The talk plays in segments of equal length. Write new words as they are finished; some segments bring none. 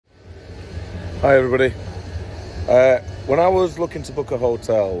Hi everybody. When I was looking to book a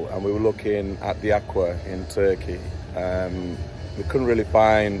hotel and we were looking at the Aqua in Turkey, we couldn't really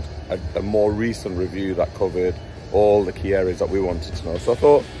find a more recent review that covered all the key areas that we wanted to know. So I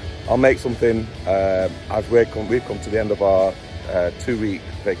thought I'll make something, as we've come to the end of our 2-week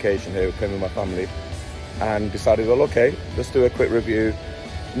vacation here. We came with my family and decided, well, okay, let's do a quick review.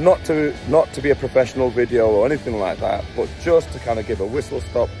 Not to be a professional video or anything like that, but just to kind of give a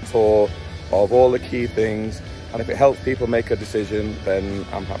whistle-stop tour of all the key things, and if it helps people make a decision, then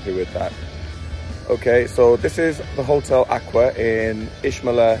I'm happy with that. Okay, so this is the Hotel Aqua in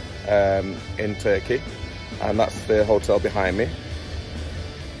Icmeler in Turkey, and that's the hotel behind me.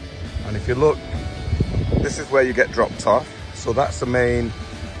 And if you look, this is where you get dropped off. So that's the main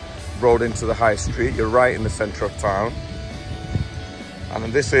road into the high street. You're right in the center of town. And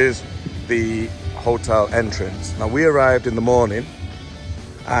then this is the hotel entrance. Now, we arrived in the morning,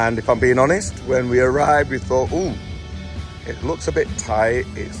 and if I'm being honest, when we arrived, we thought, ooh, it looks a bit tight.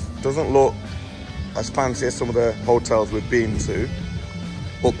 It doesn't look as fancy as some of the hotels we've been to.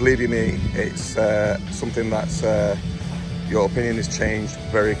 But believe you me, it's something that's, your opinion is changed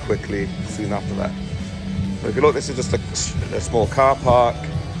very quickly soon after that. So if you look, this is just a small car park.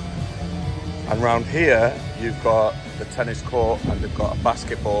 And around here, you've got the tennis court, and they've got a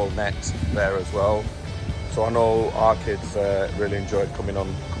basketball net there as well. So I know our kids really enjoyed coming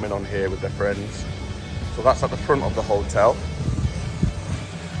on here with their friends. So that's at the front of the hotel,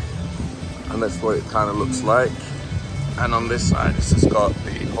 and that's what it kind of looks like. And on this side, this has got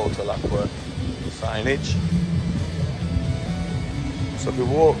the Hotel Aqua signage. So if we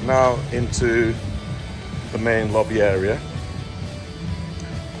walk now into the main lobby area,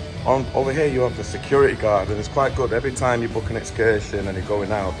 over here you have the security guard, and it's quite good. Every time you book an excursion and you're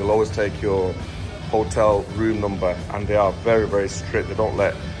going out, they'll always take your hotel room number, and they are very, very strict. They don't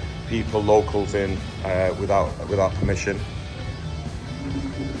let people, locals in without permission.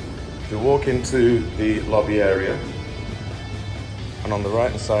 We walk into the lobby area, and on the right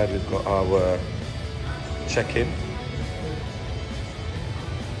hand side we've got our check-in,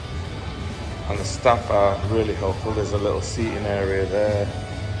 and the staff are really helpful. There's a little seating area there,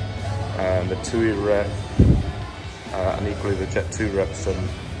 and the TUI rep, and equally the Jet2 reps, and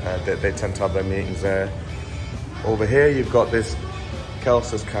they tend to have their meetings there. Over here you've got this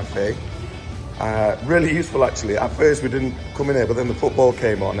Kelsa's Cafe. Really useful actually. At first we didn't come in here, but then the football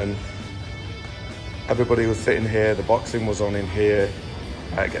came on and everybody was sitting here. The boxing was on in here.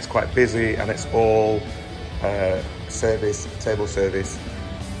 It gets quite busy, and it's all table service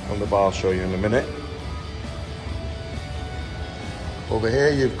from the bar. I'll show you in a minute. Over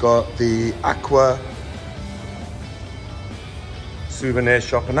here you've got the Aqua souvenir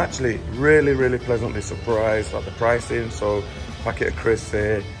shop, and actually really pleasantly surprised at the pricing. So packet of crisps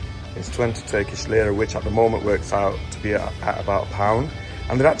here is 20 Turkish lira, which at the moment works out to be at about £1,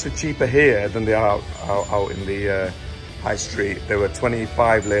 and they're actually cheaper here than they are out in the high street. They were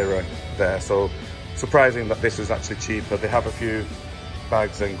 25 lira there, so surprising that this is actually cheaper. They have a few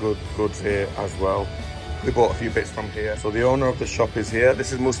bags and goods here as well. We bought a few bits from here. So the owner of the shop is here.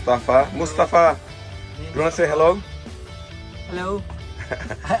 This is Mustafa. Mustafa, do you want to say hello? Hello,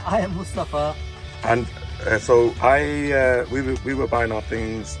 I am Mustafa. And so we were buying our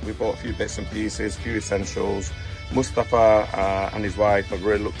things. We bought a few bits and pieces, a few essentials. Mustafa and his wife have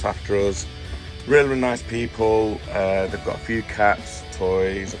really looked after us. Really nice people. They've got a few cats,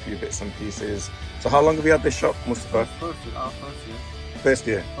 toys, a few bits and pieces. So how long have you had this shop, Mustafa? First year. First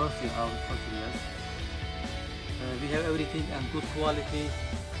year? First year, yes. We have everything and good quality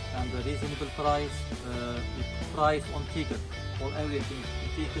and a reasonable price. The price on ticket for everything,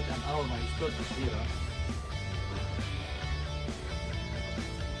 ticket and aroma is Turkish lira.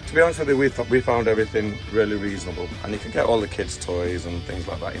 To be honest with you, we found everything really reasonable, and you can get all the kids' toys and things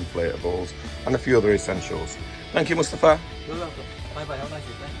like that, inflatables, and a few other essentials. Thank you, Mustafa. You're welcome. Bye bye. Have a nice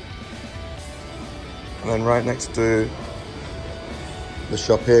day. Thank you. And then right next to the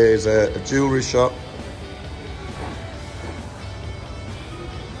shop here is a jewellery shop.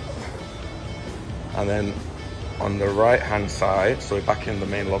 And then on the right hand side, so we're back in the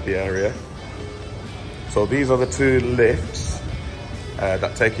main lobby area. So these are the 2 lifts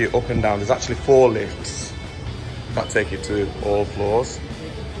that take you up and down. There's actually 4 lifts that take you to all floors.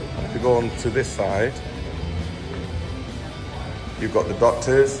 And if you go on to this side, you've got the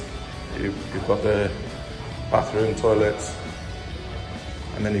doctors, you've got the bathroom, toilets,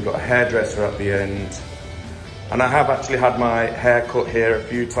 and then you've got a hairdresser at the end. And I have actually had my hair cut here a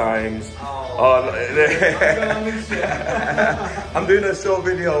few times. I'm doing a short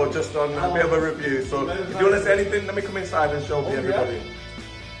video just on a bit of a review. So if you want to say anything, let me come inside and show everybody.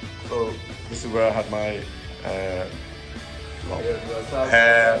 So This is where I had my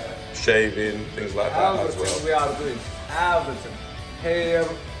hair, shaving, things like that as well. We are doing everything. Hair,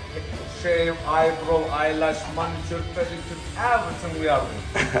 shave, eyebrow, eyelash, manicure, pedicure, everything we are doing.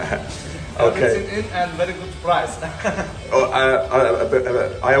 Okay. Everything in and very good price.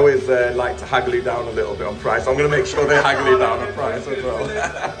 I always like to haggle you down a little bit on price. I'm going to make sure they haggle you down on price as well.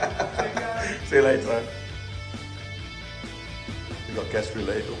 See you later. We've got guest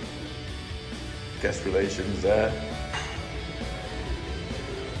relations there.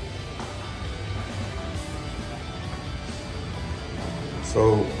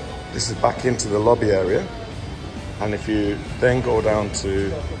 So this is back into the lobby area, and if you then go down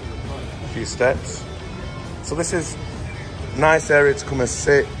to a few steps, so this is a nice area to come and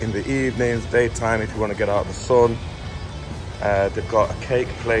sit in the evenings, daytime, if you want to get out of the sun. They've got a cake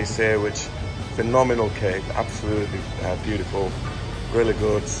place here, which phenomenal cake, absolutely beautiful, really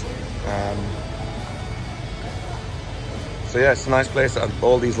good. So yeah, it's a nice place, and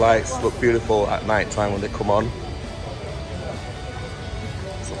all these lights look beautiful at night time when they come on.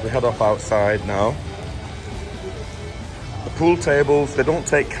 We head off outside now. The pool tables, they don't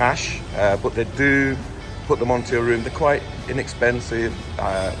take cash, but they do put them onto your room. They're quite inexpensive.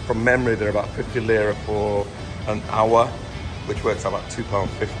 From memory, they're about 50 lira for an hour, which works out about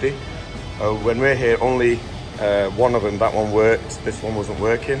 £2.50. When we're here, only one of them, that one worked, this one wasn't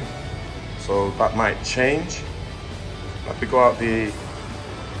working. So that might change. If we go out the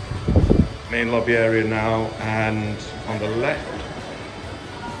main lobby area now, and on the left,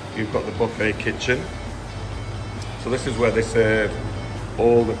 you've got the buffet kitchen. So this is where they serve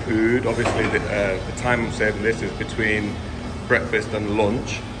all the food. Obviously the time I'm serving this is between breakfast and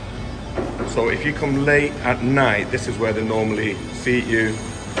lunch. So if you come late at night, this is where they normally seat you.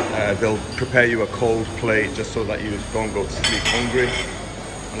 They'll prepare you a cold plate just so that you don't go to sleep hungry.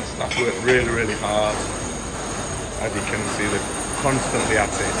 And the staff work really, really hard. As you can see, they're constantly at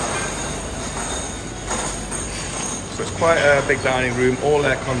it. So it's quite a big dining room, all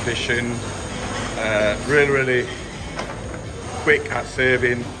air conditioned, really, really quick at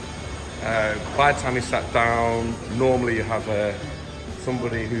serving. By the time you sat down, normally you have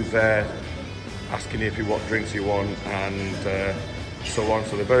somebody who's there asking you what drinks you want, and so on.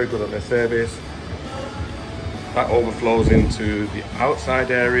 So they're very good at their service. That overflows into the outside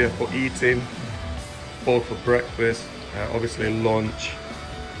area for eating, both for breakfast, obviously lunch,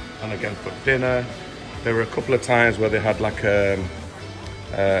 and again for dinner. There were a couple of times where they had like a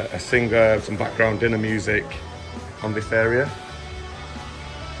singer, some background dinner music on this area.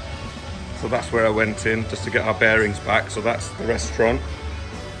 So that's where I went in just to get our bearings back. So that's the restaurant,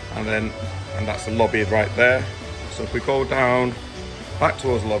 and that's the lobby right there. So if we go down back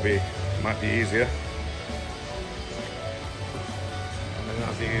towards the lobby, it might be easier. And then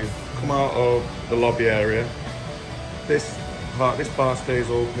as you come out of the lobby area, this bar stays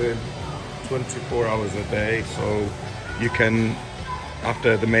open 24 hours a day, so you can,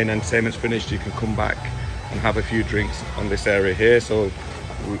 after the main entertainment's finished, you can come back and have a few drinks on this area here. So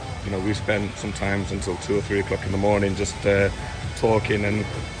we spend sometimes until 2 or 3 o'clock in the morning just talking and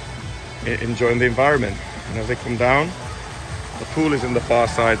enjoying the environment. And as they come down, the pool is in the far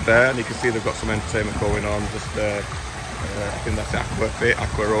side there, and you can see they've got some entertainment going on. Just I think that's Aqua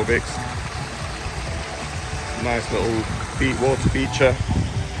aerobics. Nice little water feature.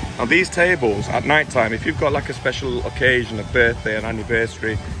 Now these tables at night time, if you've got like a special occasion, a birthday, an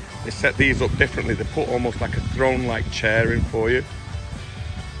anniversary, they set these up differently. They put almost like a throne-like chair in for you,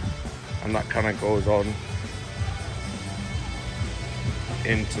 and that kind of goes on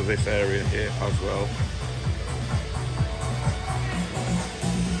into this area here as well.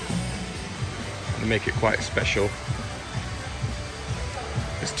 And make it quite special.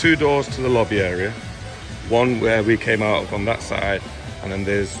 There's 2 doors to the lobby area. One where we came out of on that side, and then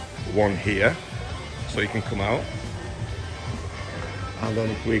there's one here, so you can come out. And then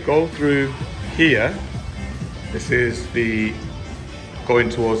if we go through here, this is the going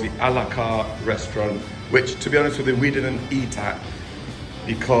towards the a la carte restaurant, which, to be honest with you, we didn't eat at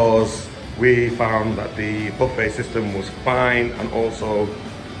because we found that the buffet system was fine, and also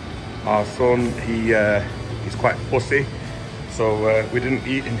our son, he's quite fussy, so we didn't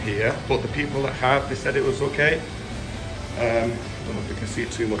eat in here. But the people that have, they said it was okay. I don't know if you can see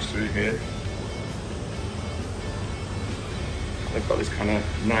too much through here. They've got this kind of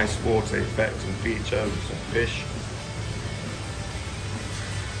nice water effect and feature with some fish.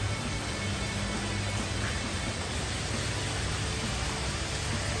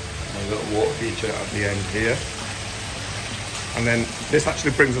 A little water feature at the end here. And then this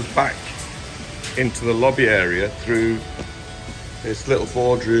actually brings us back into the lobby area through this little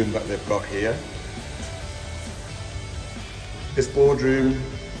boardroom that they've got here. This boardroom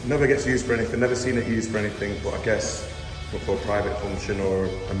never gets used for anything, never seen it used for anything, but I guess for a private function or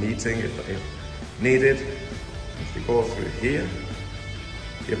a meeting if needed. If you go through here,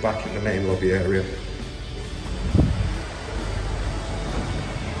 you're back in the main lobby area.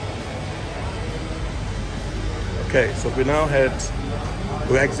 Okay, so we now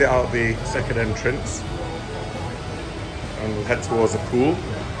we exit out the second entrance and we'll head towards the pool.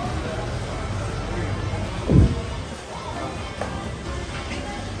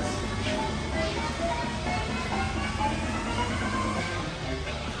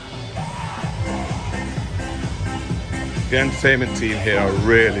 The entertainment team here are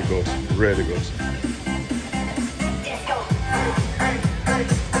really good, really good.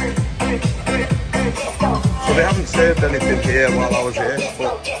 So they haven't served anything here while I was here,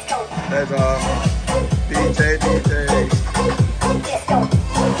 but there's our DJ.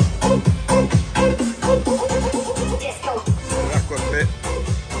 Aqua fit.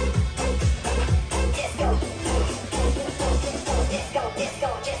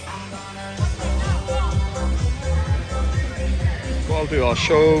 What I'll do, I'll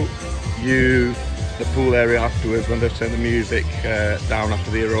show you the pool area afterwards when they've turned the music down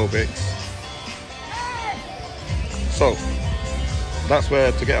after the aerobics. So that's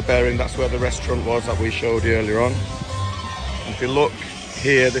where, to get a bearing, that's where the restaurant was that we showed you earlier on. And if you look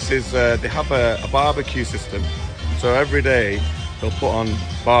here, this is they have a barbecue system. So every day they'll put on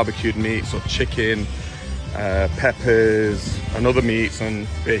barbecued meat, so chicken, peppers, and other meats and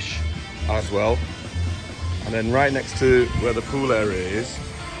fish as well. And then right next to where the pool area is,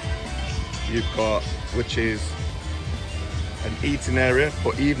 you've got, which is an eating area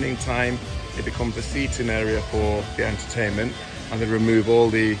for evening time. It becomes a seating area for the entertainment, and they remove all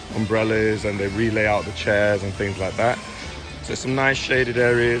the umbrellas and they relay out the chairs and things like that. So some nice shaded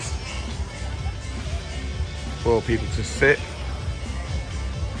areas for people to sit.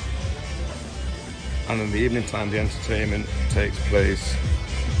 And in the evening time, the entertainment takes place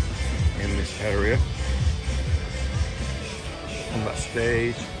in this area on that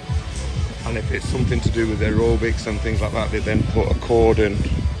stage. And if it's something to do with aerobics and things like that, they then put a cordon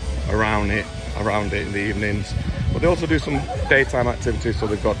around it in the evenings. But they also do some daytime activities, so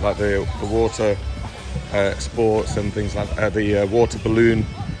they've got like the water sports and things like that, the water balloon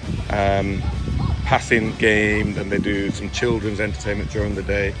passing game, and they do some children's entertainment during the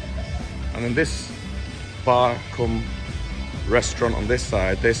day. And then this bar come restaurant on this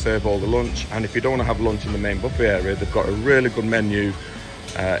side, they serve all the lunch. And if you don't want to have lunch in the main buffet area, they've got a really good menu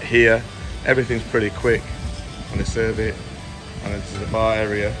here. Everything's pretty quick and they serve it. And this is the bar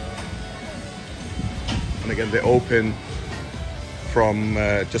area. And again, they open from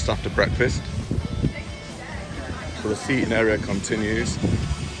just after breakfast. So the seating area continues.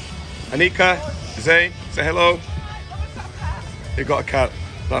 Anika, Zayn, say hello. You got a cat.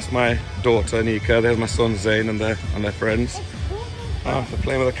 That's my daughter, Anika. There's my son, Zayn, and their friends. Oh, they're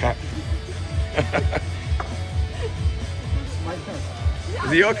playing with a cat.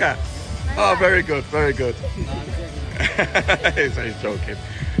 Is it your cat? Oh, very good, very good. He's joking.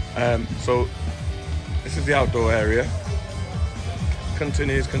 So this is the outdoor area.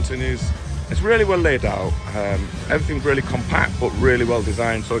 Continues. It's really well laid out. Everything's really compact but really well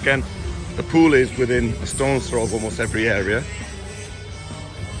designed. So again, the pool is within a stone's throw of almost every area.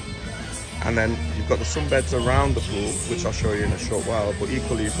 And then you've got the sunbeds around the pool, which I'll show you in a short while. But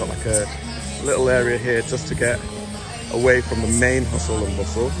equally, you've got like a little area here just to get away from the main hustle and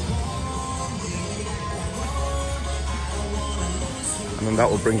bustle. And then that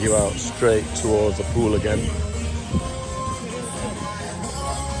will bring you out straight towards the pool again.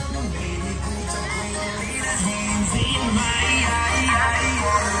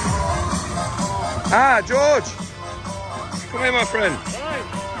 Ah, George! Come here, my friend.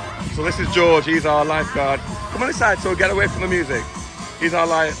 So this is George, he's our lifeguard. Come on inside so we'll get away from the music. He's our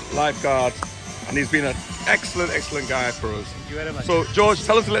lifeguard, and he's been an excellent guy for us. Thank you very much. So George,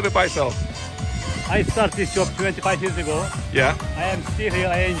 tell us a little bit about yourself. I started this job 25 years ago. Yeah. I am still here,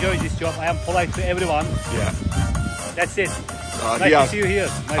 I enjoy this job. I am polite to everyone. Yeah. That's it. Nice to see you here.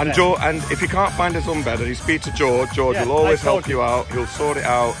 And if you can't find a sunbed, you speak to George. George will always help you out. He'll sort it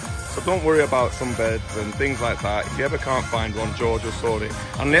out. So don't worry about sunbeds and things like that. If you ever can't find one, George will sort it.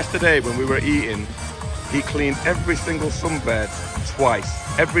 And yesterday when we were eating, he cleaned every single sunbed twice.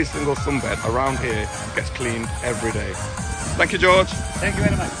 Every single sunbed around here gets cleaned every day. Thank you, George. Thank you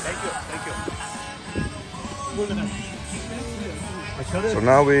very much. Thank you. So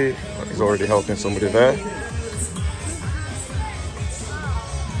now he's already helping somebody there.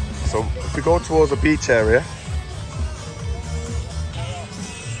 So if we go towards the beach area,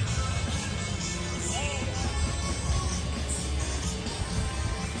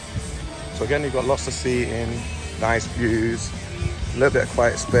 So again, you've got lots of seating, nice views, a little bit of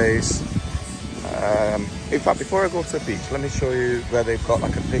quiet space. In fact, before I go to the beach, let me show you where they've got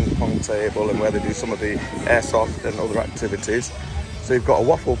like a ping pong table and where they do some of the airsoft and other activities. So you've got a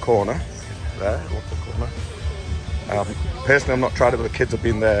waffle corner there, personally, I've not tried it, but the kids have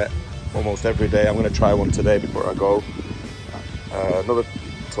been there almost every day. I'm going to try one today before I go. Another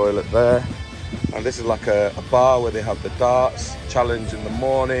toilet there. And this is like a bar where they have the darts challenge in the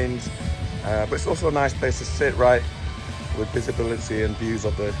mornings. But it's also a nice place to sit, right, with visibility and views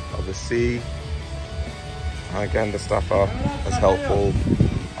of the sea. And again, the staff are as helpful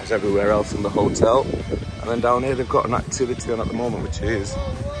as everywhere else in the hotel. And then down here, they've got an activity on at the moment, which is,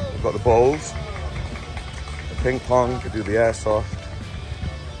 they've got the bowls, the ping pong, they do the airsoft.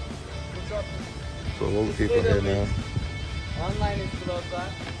 So all the people here now.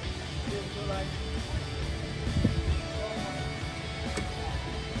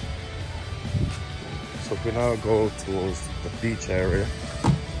 So if we now go towards the beach area, so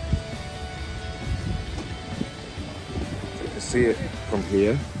you can see it from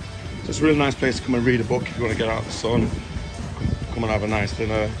here. So it's a really nice place to come and read a book if you want to get out of the sun. Come and have a nice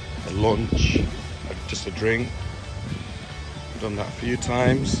dinner, a lunch, just a drink. I've done that a few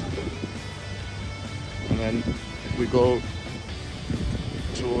times. And then if we go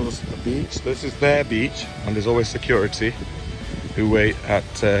towards the beach, this is their beach, and there's always security who wait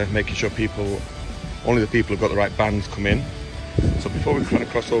at making sure only the people who've got the right bands come in. So before we kind of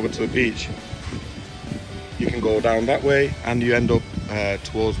cross over to the beach, you can go down that way and you end up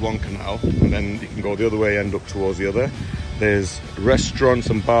towards one canal, and then you can go the other way, end up towards the other. There's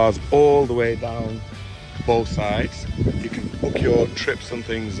restaurants and bars all the way down both sides. You can book your trips and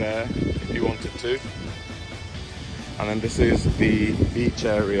things there if you wanted to. And then this is the beach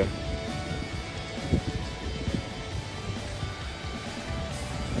area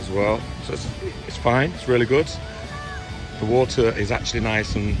as well. So it's fine, it's really good. The water is actually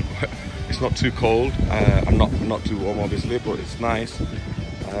nice and it's not too cold. I'm not too warm obviously, but it's nice.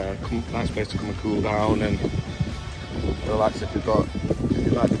 Nice place to come and cool down and relax if you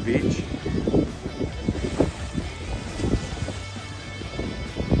like the beach.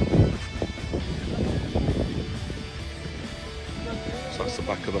 So that's the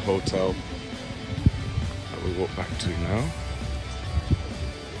back of the hotel that we walk back to now.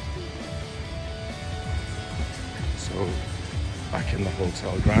 So back in the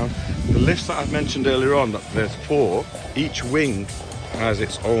hotel ground. The lifts that I've mentioned earlier on, that there's 4, each wing has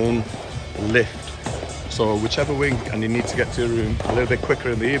its own lift. So whichever wing, and you need to get to your room a little bit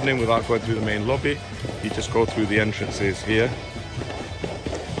quicker in the evening without going through the main lobby, you just go through the entrances here.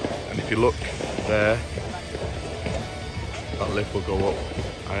 And if you look there, that lift will go up.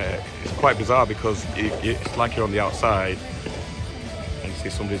 It's quite bizarre because it's like you're on the outside and you see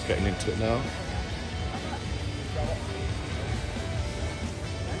somebody's getting into it now.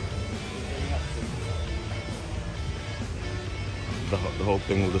 The whole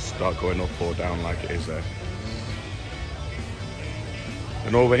thing will just start going up or down like it is there.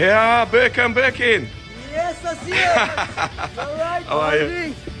 And over here, Birkin! Yes, I see it! All right, how are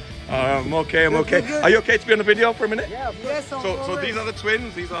you? I'm okay, I'm okay. Good. Are you okay to be on the video for a minute? Yeah, yes. So these are the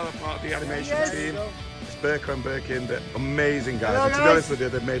twins, these are part of the animation team. It's Birkin, they're amazing guys. Hello, and to be honest with you,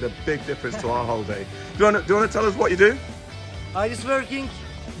 they've made a big difference to our whole day. Do you want to tell us what you do? I just working,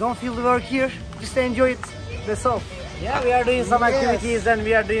 don't feel the work here, just enjoy it, that's all. Yeah, we are doing some activities and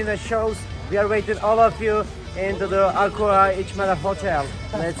we are doing the shows. We are waiting all of you into the Aqua Icmeler Hotel.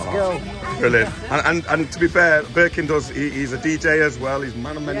 Let's go. Brilliant. And to be fair, Birkin he's a DJ as well. He's a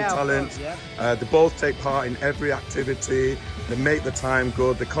man of many talents. They both take part in every activity. They make the time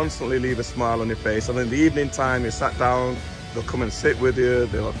good. They constantly leave a smile on your face. And in the evening time, you sat down, they'll come and sit with you.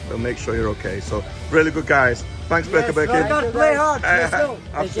 They'll make sure you're okay. So really good guys. Thanks, Birkin. Play hard. Let's go.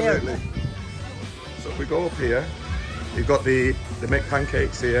 Absolutely. So if we go up here, you've got they make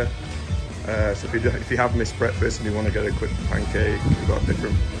pancakes here. So if you have missed breakfast and you want to get a quick pancake, we've got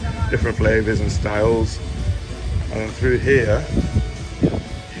different flavors and styles. And then through here,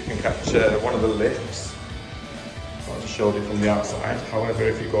 you can catch one of the lifts. I just showed it from the outside. However,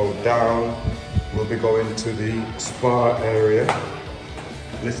 if you go down, we'll be going to the spa area.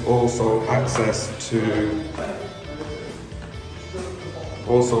 There's also access to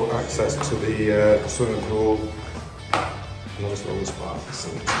the swimming pool and also the spa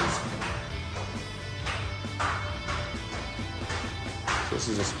facilities. So this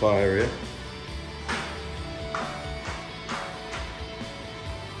is a spa area.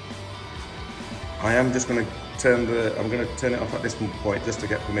 I'm going to turn it off at this point just to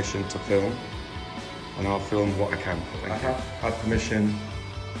get permission to film, and I'll film what I can. I have had permission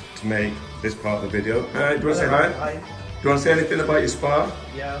to make this part of the video. Do you want to say hi? Hi. Do you want to say anything about your spa?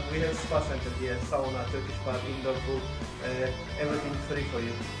 Yeah, we have spa center here, sauna, Turkish bath, indoor pool, everything free for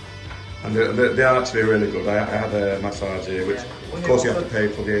you. And they are actually really good. I had a massage here, which of course you have to pay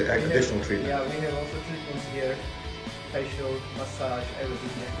for the additional treatment. Yeah, we have also treatments here, facial, massage, everything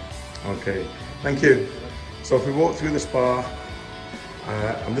here. Okay, thank you. So if we walk through the spa,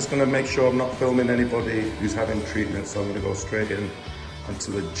 I'm just going to make sure I'm not filming anybody who's having treatment, so I'm going to go straight in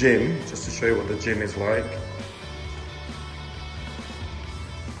onto the gym, just to show you what the gym is like.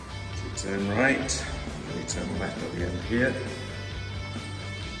 So turn right, and we turn left at the end here.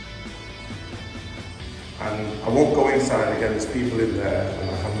 And I won't go inside again, there's people in there and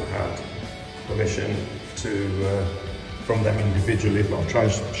I haven't had permission to from them individually, but I'll try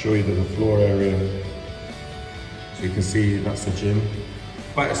and show you the floor area. So you can see that's the gym.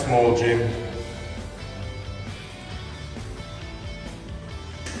 Quite a small gym.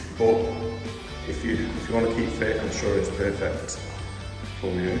 But if you want to keep fit, I'm sure it's perfect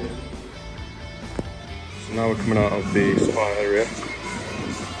for you. So now we're coming out of the spa area.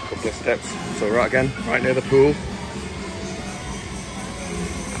 Couple of steps. So right near the pool.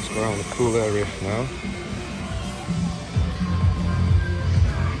 Let's go around the pool area now.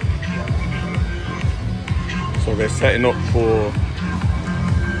 So they're setting up for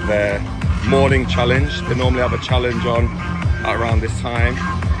their morning challenge. They normally have a challenge on at around this time,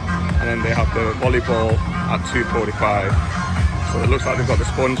 and then they have the volleyball at 2:45. So it looks like they've got the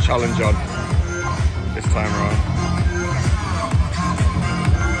sponge challenge on this time around.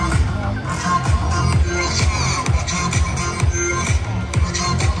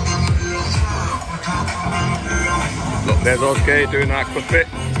 Look, there's Osgay doing the aqua fit.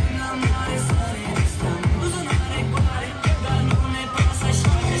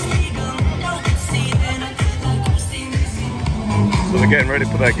 So they're getting ready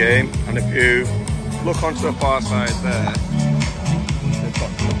for their game, and if you look onto the far side there, they've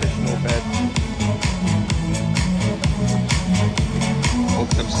got some additional beds, up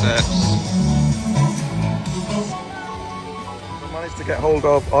them steps. I managed to get hold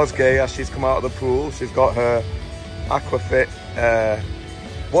of Osgay as she's come out of the pool. She's got her Aquafit,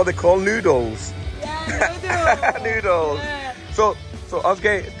 what they call noodles. Yeah, noodles. Noodles. Yeah. So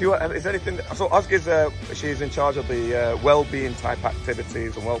Osgay, is anything? So Osgay's she's in charge of the well-being type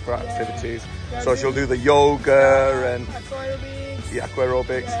activities and welfare activities. So she'll do the yoga and aqua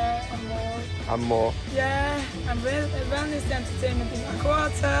aerobics, and more. and more. Yeah, and wellness entertainment in Aqua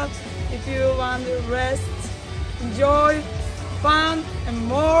Hotel. If you want to rest, enjoy, fun and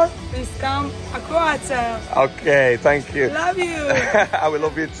more, please come Aqua Hotel. Okay, thank you. Love you. I will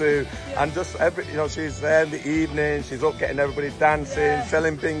love you too. Yeah. And just she's there in the evening. She's up getting everybody dancing,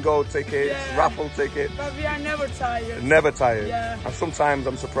 selling bingo tickets, raffle tickets. But we are never tired. Never tired. Yeah. And sometimes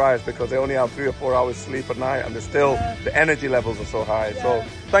I'm surprised because they only have 3 or 4 hours sleep at night, and they're still the energy levels are so high. Yeah. So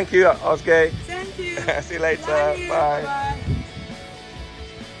thank you, Osgay. Thank you. See you later. Love you. Bye. Bye.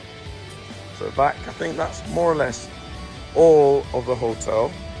 So back, I think that's more or less all of the hotel.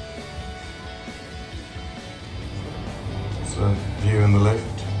 It's a view in the lift.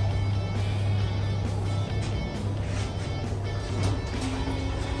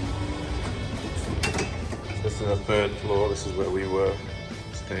 This is the 3rd floor. This is where we were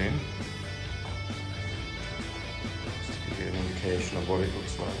staying. Just to give you an indication of what it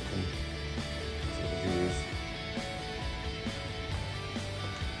looks like and the views.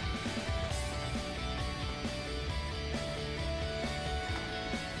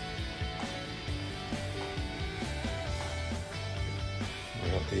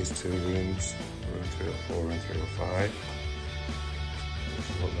 These 2 rooms, room 304 and 305. This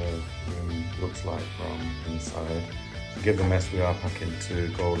is what the room looks like from inside. Given the mess, we are packing to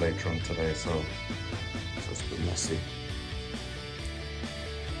go later on today, so it's a bit messy.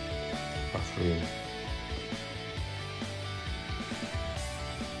 Bathroom.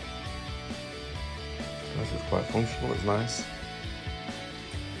 This is quite functional, it's nice.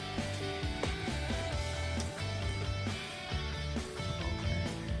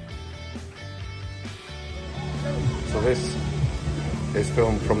 So this is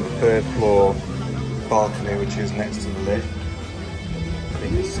filmed from the 3rd floor balcony, which is next to the lift. You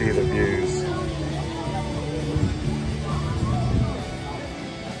can see the views.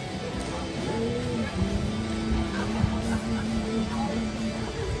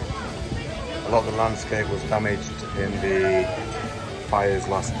 A lot of the landscape was damaged in the fires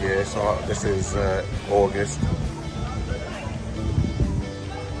last year, so this is August.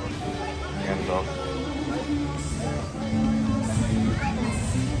 The end of.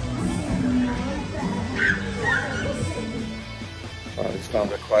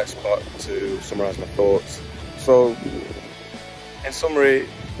 found a quiet spot to summarise my thoughts. So, in summary,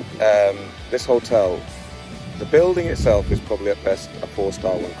 this hotel, the building itself is probably at best a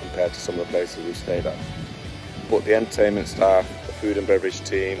 4-star one compared to some of the places we've stayed at. But the entertainment staff, the food and beverage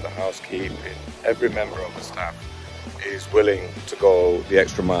team, the housekeeping, every member of the staff is willing to go the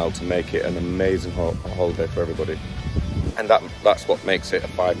extra mile to make it an amazing holiday for everybody. And that's what makes it a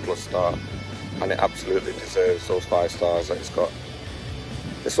 5+ star, and it absolutely deserves those 5 stars that it's got.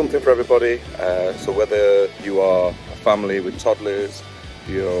 There's something for everybody, so whether you are a family with toddlers,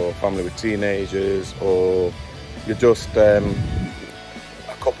 you're a family with teenagers, or you're just a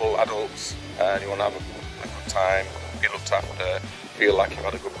couple adults and you want to have a good time, be looked after, feel like you've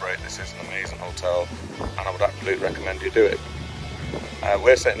had a good break, this is an amazing hotel and I would absolutely recommend you do it.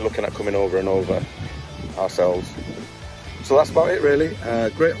 We're certainly looking at coming over and over ourselves. So that's about it really.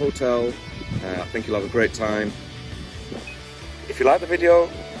 Great hotel, I think you'll have a great time. If you like the video,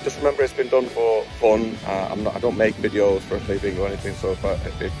 just remember it's been done for fun. I don't make videos for a living or anything, so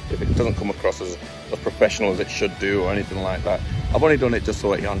if it doesn't come across as professional as it should do or anything like that, I've only done it just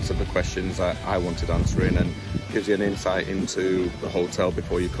so it answered the questions that I wanted answering and gives you an insight into the hotel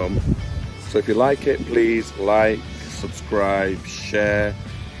before you come. So if you like it, please like, subscribe, share,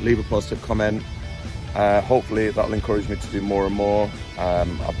 leave a positive comment. Hopefully that'll encourage me to do more and more.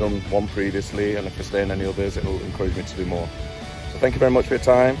 I've done one previously, and if I stay in any others, it'll encourage me to do more. So thank you very much for your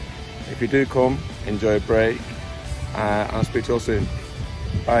time. If you do come, enjoy a break, and I'll speak to you all soon.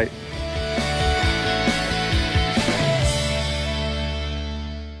 Bye.